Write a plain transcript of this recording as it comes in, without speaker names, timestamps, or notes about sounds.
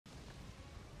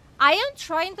I am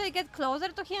trying to get closer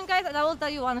to him, guys, and I will tell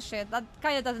you one shit. That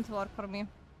kinda doesn't work for me.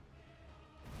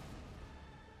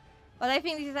 But I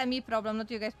think this is a me problem, not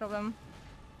you guys' problem.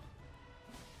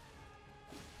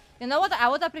 You know what I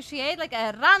would appreciate? Like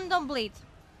a random bleed.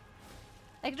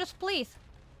 Like, just please.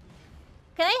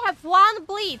 Can I have one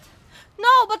bleed?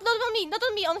 No, but not on me, not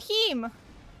on me, on him.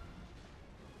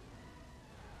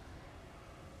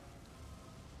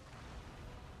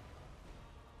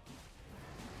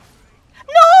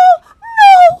 No!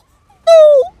 No!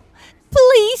 No!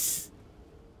 Please!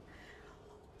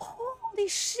 Holy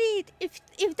shit!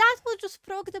 If that would just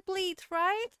proc the bleed,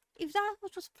 right? If that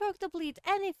would just proc the bleed,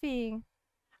 anything.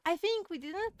 I think we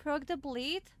didn't proc the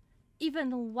bleed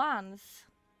even once.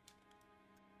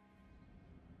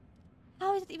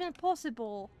 How is it even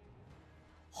possible?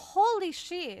 Holy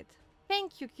shit!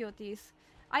 Thank you, cuties.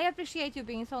 I appreciate you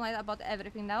being so nice about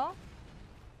everything now.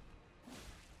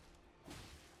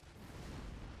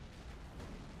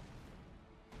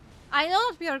 I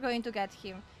know that we are going to get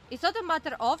him. It's not a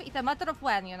matter of, it's a matter of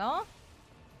when, you know?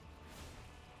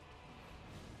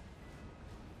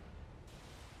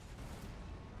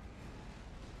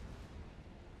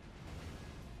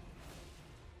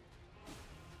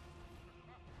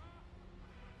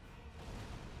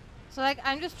 So like,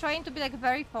 I'm just trying to be like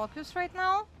very focused right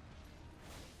now.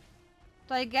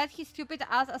 So I get his stupid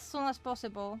ass as soon as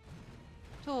possible.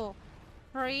 2,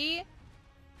 3,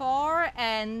 4,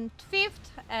 and 5th,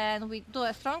 and we do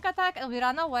a strong attack and we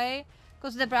run away.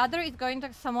 Because the brother is going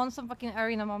to summon some fucking air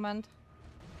in a moment.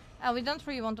 And we don't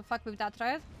really want to fuck with that,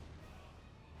 right?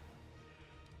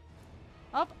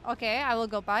 Oh, okay, I will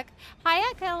go back.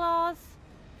 Hiya, Kelos!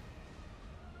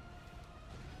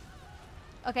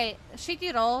 Okay,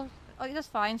 shitty roll. Oh, that's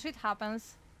fine, shit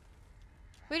happens.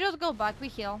 We just go back, we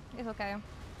heal. It's okay.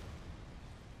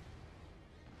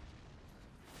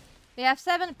 We have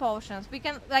 7 potions. We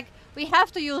can, like, we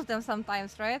have to use them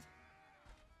sometimes, right?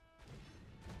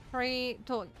 3,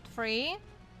 2, 3,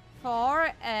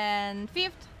 4, and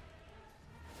 5th.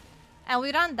 And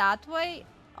we run that way.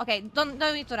 Okay, don't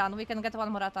need to run. We can get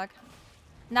one more attack.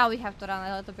 Now we have to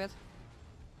run a little bit.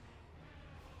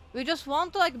 We just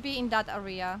want to, like, be in that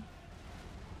area.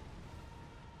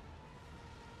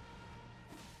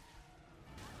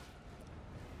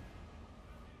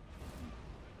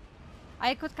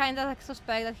 I could kind of like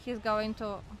suspect that he's going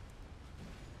to...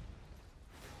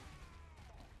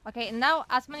 Okay, now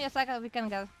as many attacks as we can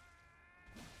get.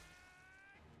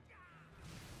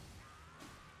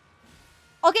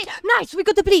 Okay, nice! We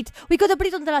got the bleed! We got the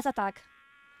bleed on the last attack.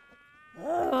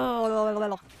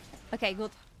 Okay,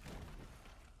 good.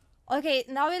 Okay,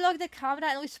 now we lock the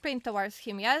camera and we sprint towards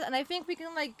him, yes? And I think we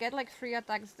can like get like 3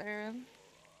 attacks there.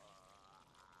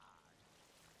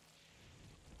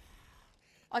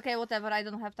 Okay, whatever, I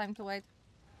don't have time to wait.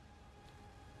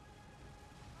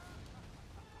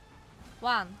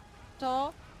 1,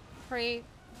 2, 3,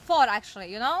 4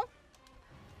 actually, you know?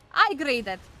 I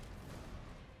greeted.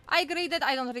 I greeted,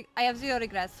 I have 0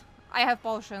 regrets. I have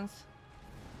potions.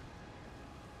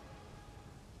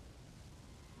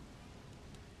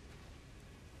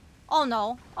 Oh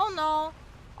no, oh no.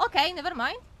 Okay, never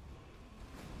mind.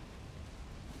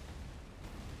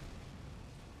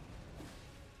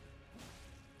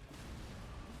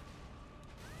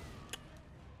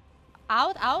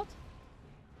 Out, out.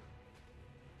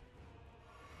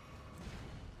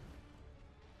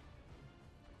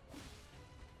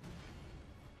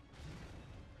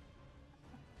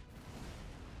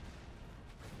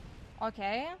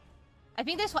 Okay. I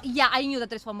think there's one. Yeah, I knew that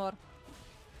there's one more.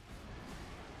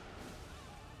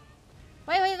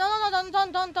 Wait,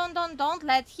 no, don't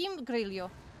let him grill you.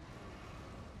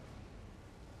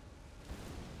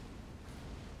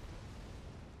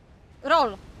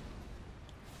 Roll.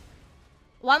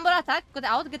 One more attack. Get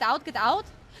out, get out, get out.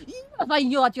 I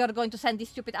knew that you are going to send this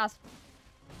stupid ass.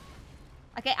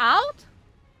 Okay, out.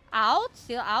 Out,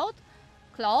 still out.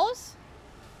 Close.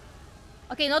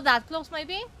 Okay, not that close,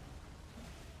 maybe.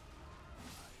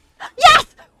 Yes!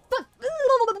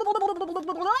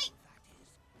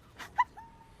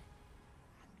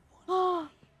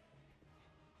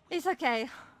 It's okay.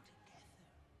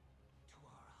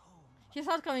 He's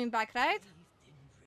not coming back, right?